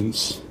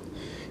fortunes.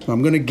 And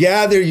I'm going to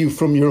gather you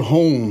from your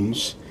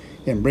homes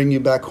and bring you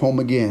back home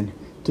again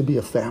to be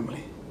a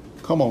family.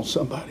 Come on,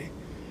 somebody.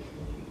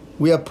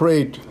 We have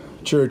prayed,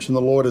 church, and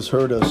the Lord has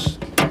heard us.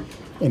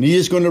 And He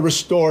is going to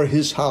restore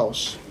His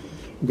house.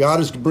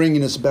 God is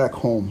bringing us back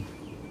home.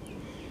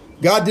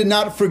 God did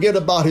not forget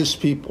about His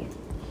people.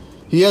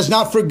 He has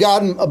not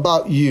forgotten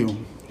about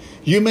you.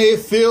 You may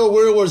feel,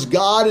 where was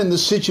God in the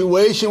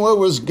situation? Where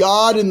was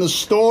God in the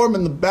storm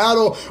and the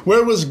battle?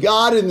 Where was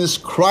God in this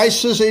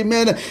crisis?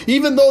 Amen.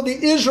 Even though the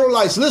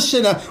Israelites,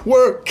 listen,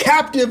 were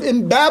captive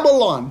in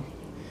Babylon,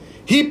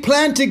 He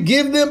planned to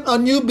give them a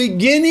new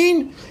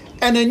beginning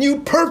and a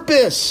new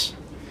purpose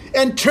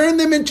and turn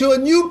them into a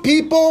new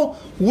people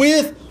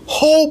with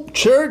hope,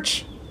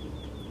 church.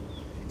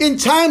 in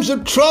times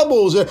of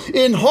troubles,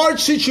 in hard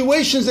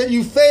situations that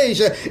you face,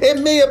 it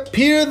may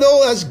appear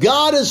though as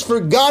God has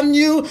forgotten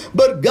you,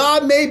 but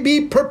God may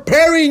be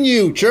preparing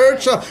you,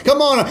 church.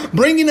 Come on,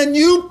 bringing a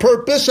new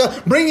purpose,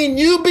 bringing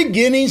new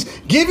beginnings,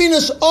 giving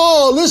us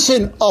all,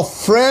 listen, a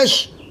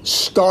fresh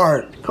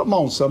start. Come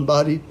on,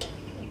 somebody.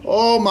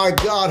 Oh my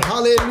God,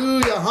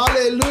 hallelujah,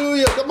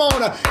 hallelujah. Come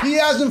on, He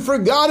hasn't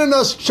forgotten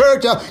us,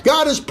 church.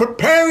 God is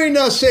preparing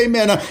us,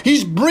 amen.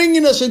 He's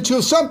bringing us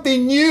into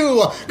something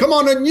new. Come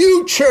on, a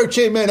new church,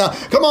 amen.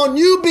 Come on,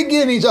 new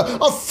beginnings,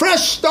 a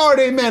fresh start,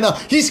 amen.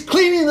 He's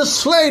cleaning the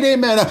slate,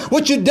 amen.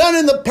 What you've done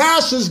in the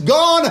past is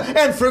gone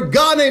and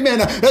forgotten, amen.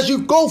 As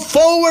you go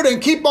forward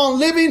and keep on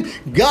living,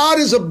 God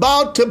is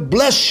about to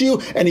bless you,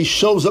 and He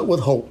shows up with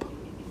hope.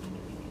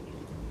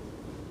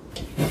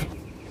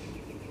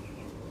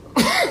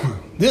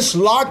 This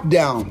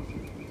lockdown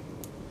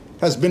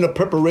has been a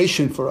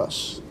preparation for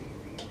us.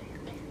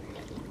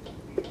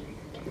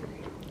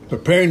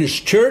 Preparing this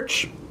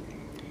church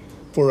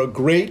for a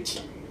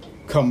great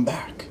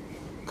comeback.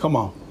 Come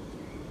on.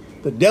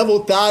 The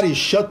devil thought he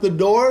shut the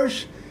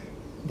doors,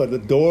 but the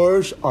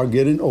doors are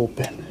getting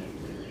open.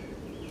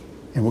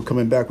 And we're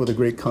coming back with a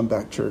great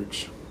comeback,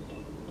 church.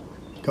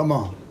 Come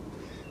on.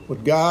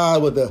 With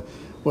God, with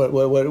what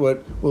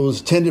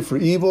was intended for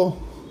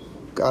evil,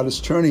 God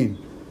is turning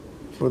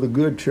for the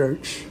good,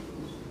 church.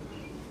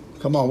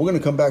 Come on, we're going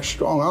to come back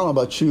strong. I don't know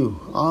about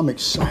you. I'm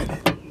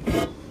excited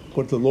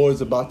what the Lord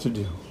is about to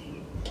do.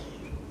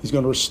 He's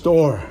going to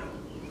restore,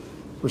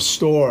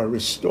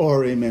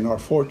 amen, our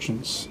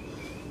fortunes.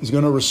 He's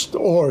going to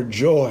restore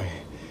joy.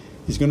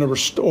 He's going to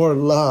restore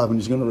love, and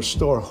He's going to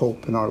restore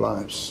hope in our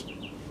lives.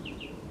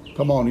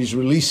 Come on, He's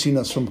releasing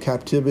us from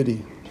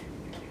captivity.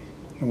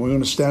 And we're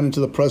going to stand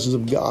into the presence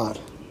of God.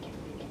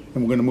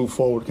 And we're going to move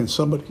forward. Can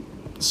somebody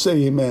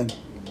say amen?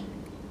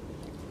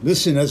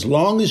 Listen, as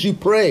long as you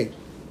pray,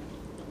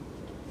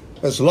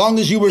 as long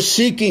as you were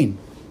seeking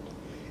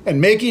and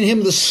making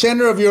Him the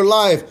center of your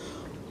life,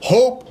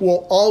 hope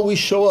will always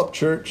show up,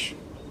 church.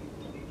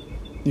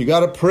 You got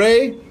to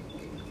pray,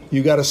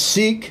 you got to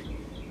seek,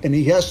 and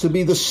He has to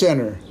be the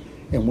center.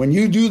 And when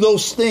you do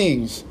those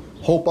things,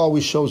 hope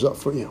always shows up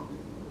for you.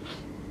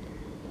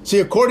 See,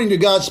 according to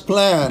God's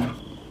plan,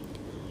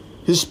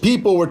 His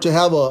people were to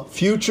have a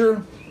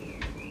future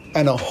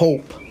and a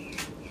hope.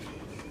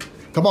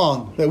 Come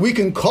on, that we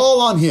can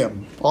call on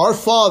Him, our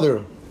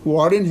Father who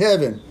art in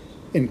heaven,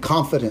 in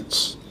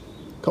confidence.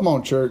 Come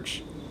on,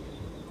 church.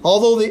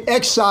 Although the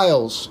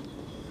exiles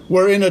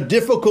were in a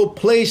difficult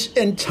place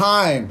and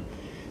time,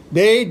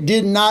 they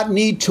did not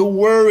need to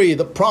worry.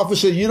 The prophet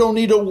said, you don't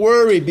need to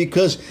worry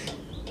because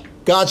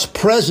God's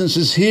presence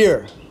is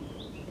here.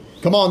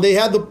 Come on, they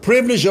had the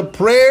privilege of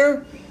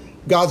prayer,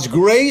 God's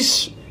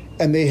grace,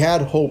 and they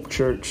had hope,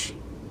 church.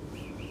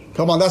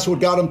 Come on, that's what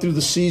got them through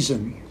the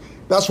season.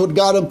 That's what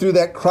got them through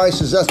that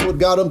crisis. That's what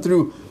got them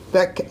through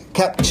that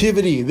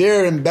captivity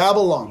there in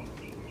Babylon.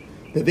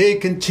 That they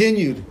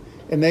continued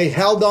and they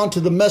held on to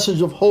the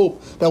message of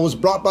hope that was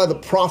brought by the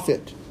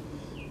prophet.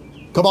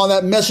 Come on,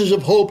 that message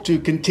of hope to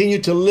continue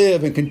to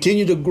live and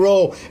continue to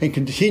grow and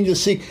continue to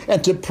seek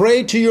and to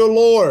pray to your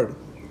Lord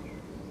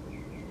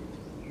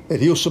that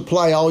He'll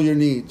supply all your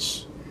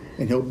needs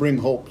and He'll bring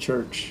hope,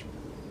 church.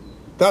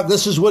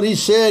 This is what He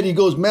said. He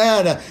goes,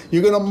 man,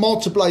 you're going to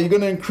multiply, you're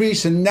going to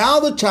increase. And now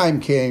the time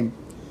came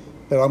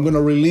that I'm going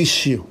to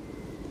release you.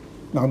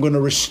 Now I'm going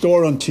to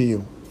restore unto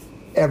you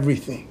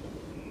everything.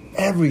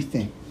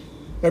 Everything.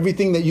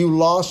 Everything that you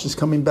lost is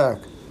coming back.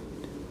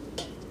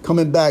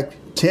 Coming back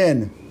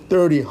 10,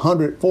 30,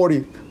 100, 40,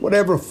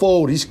 whatever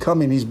fold. He's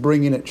coming. He's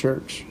bringing it,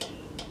 church.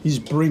 He's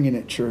bringing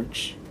it,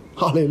 church.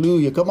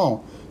 Hallelujah. Come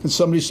on. Can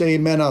somebody say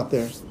amen out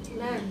there?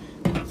 Amen.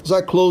 As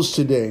I close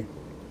today,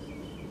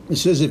 it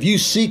says, if you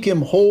seek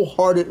Him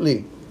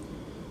wholeheartedly.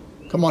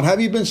 Come on, have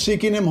you been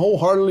seeking Him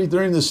wholeheartedly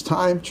during this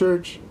time,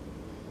 church?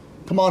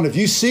 Come on, if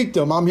you seek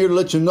Him, I'm here to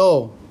let you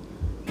know,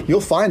 you'll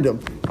find Him.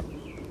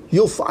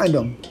 You'll find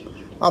Him.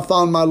 I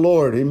found my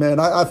Lord, amen.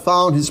 I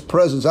found His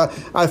presence.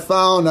 I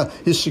found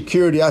His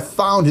security. I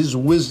found His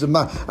wisdom.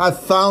 I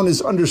found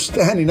His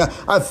understanding.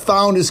 I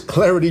found His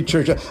clarity,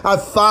 church. I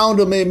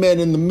found Him, amen,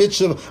 in the midst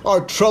of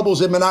our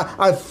troubles, amen.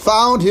 I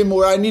found Him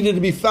where I needed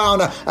to be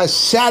found. I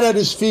sat at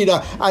His feet.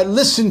 I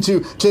listened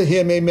to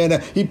Him,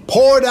 amen. He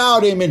poured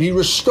out, amen. He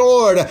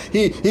restored.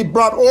 He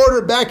brought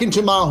order back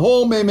into my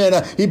home,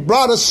 amen. He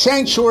brought a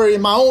sanctuary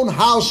in my own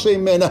house,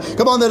 amen.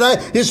 Come on,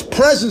 His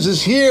presence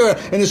is here,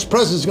 and His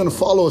presence is going to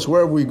follow us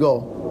wherever we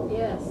go.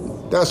 Yes.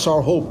 That's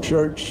our hope,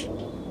 church.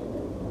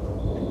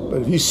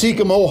 But if you seek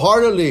Him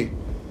wholeheartedly,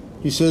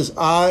 He says,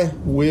 I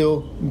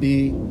will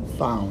be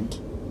found.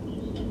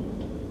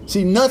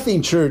 See,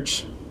 nothing,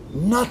 church,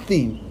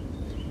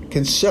 nothing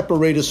can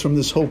separate us from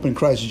this hope in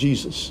Christ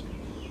Jesus.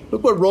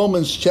 Look what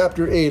Romans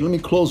chapter 8, let me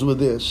close with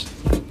this.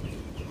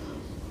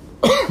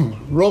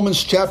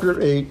 Romans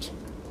chapter 8,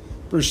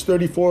 verse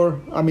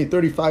 35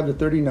 to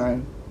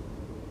 39.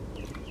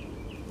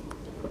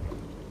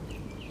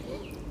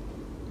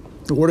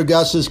 The Word of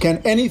God says, can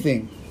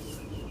anything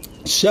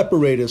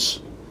separate us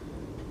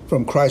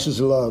from Christ's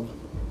love?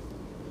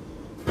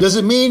 Does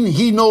it mean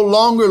he no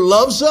longer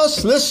loves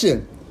us?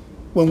 Listen,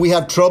 when we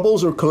have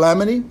troubles or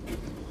calamity,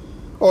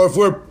 or if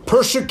we're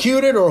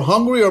persecuted or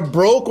hungry or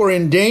broke or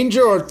in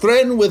danger or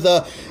threatened with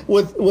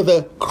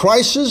a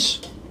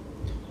crisis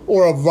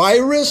or a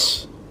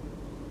virus.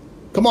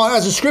 Come on,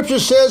 as the scripture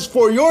says,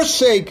 for your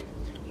sake,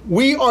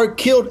 we are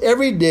killed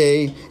every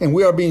day and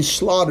we are being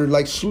slaughtered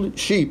like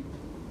sheep.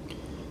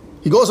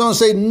 He goes on to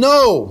say,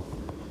 no,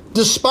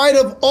 despite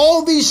of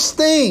all these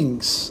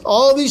things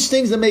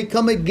that may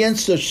come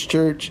against us,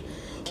 church,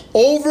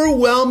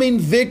 overwhelming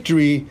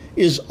victory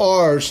is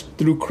ours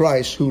through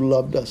Christ who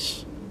loved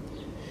us.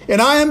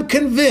 And I am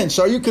convinced,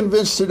 are you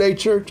convinced today,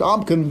 church?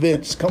 I'm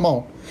convinced, come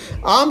on.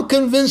 I'm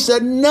convinced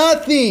that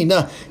nothing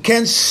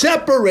can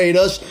separate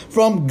us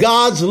from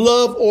God's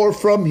love or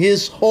from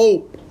his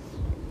hope.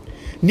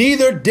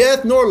 Neither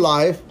death nor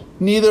life,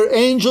 neither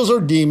angels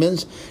or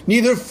demons,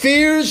 neither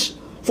fears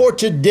for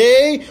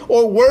today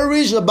or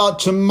worries about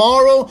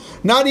tomorrow,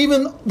 not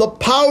even the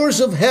powers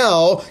of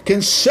hell can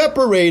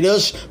separate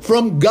us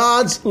from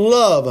God's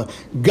love,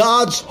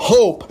 God's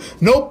hope.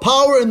 No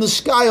power in the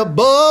sky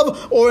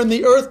above or in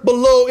the earth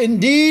below.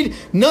 Indeed,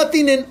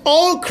 nothing in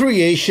all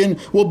creation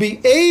will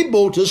be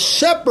able to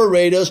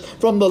separate us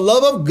from the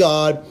love of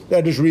God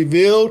that is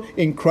revealed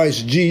in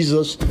Christ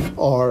Jesus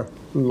our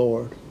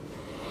Lord.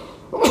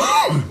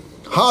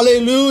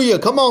 Hallelujah.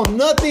 Come on.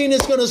 Nothing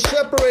is going to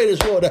separate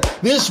us, Lord.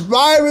 This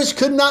virus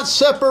could not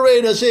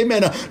separate us.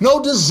 Amen.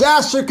 No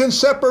disaster can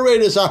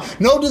separate us.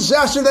 No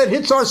disaster that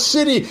hits our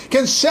city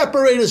can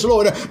separate us,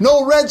 Lord.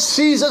 No Red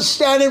Seas that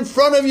stand in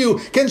front of you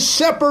can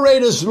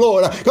separate us,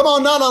 Lord. Come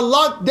on. Not a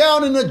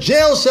lockdown in a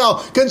jail cell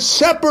can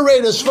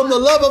separate us from the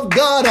love of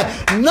God.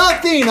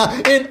 Nothing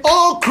in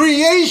all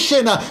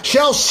creation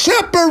shall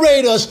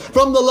separate us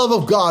from the love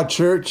of God,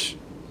 church.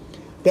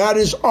 That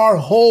is our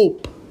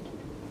hope.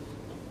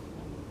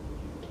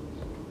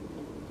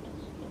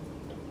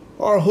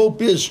 Our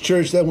hope is,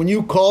 church, that when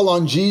you call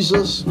on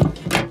Jesus,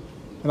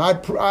 and I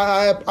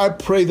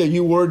pray that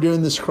you were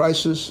during this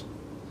crisis,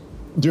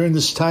 during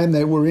this time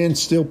that we're in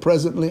still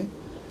presently,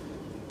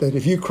 that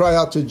if you cry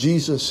out to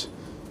Jesus,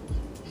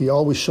 he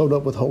always showed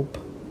up with hope.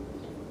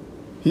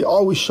 He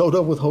always showed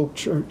up with hope,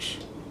 church.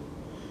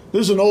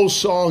 There's an old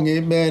song,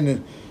 amen,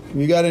 and if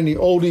you got any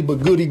oldie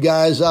but goodie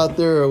guys out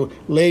there or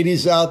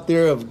ladies out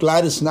there of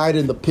Gladys Knight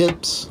and the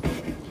Pips,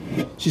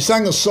 she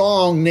sang a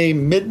song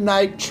named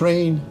Midnight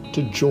Train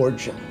to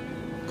Georgia.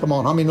 Come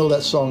on, how many know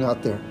that song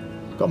out there?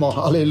 Come on,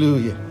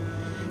 hallelujah.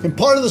 And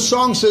part of the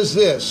song says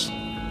this: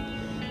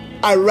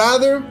 I'd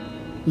rather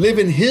live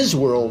in his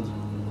world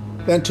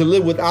than to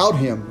live without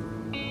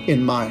him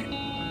in mine.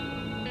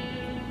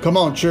 Come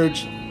on,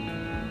 church.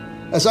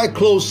 As I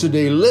close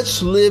today,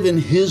 let's live in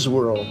his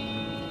world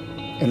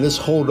and let's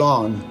hold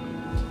on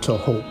to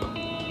hope.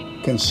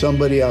 Can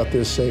somebody out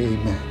there say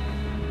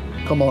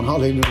amen? Come on,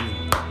 hallelujah.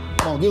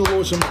 Come on, give the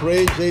Lord some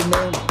praise,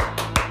 amen.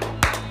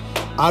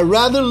 I'd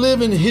rather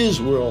live in his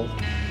world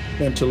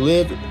than to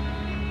live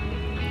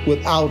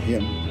without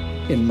him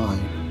in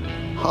mine.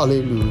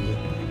 Hallelujah.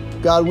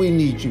 God, we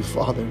need you,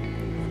 Father.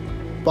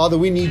 Father,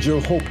 we need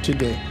your hope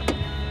today.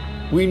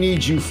 We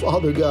need you,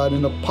 Father God,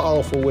 in a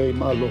powerful way,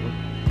 my Lord.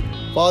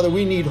 Father,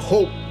 we need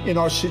hope in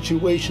our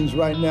situations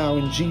right now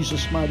in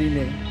Jesus' mighty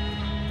name.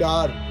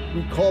 God,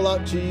 we call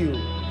out to you.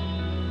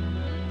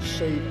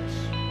 Save us.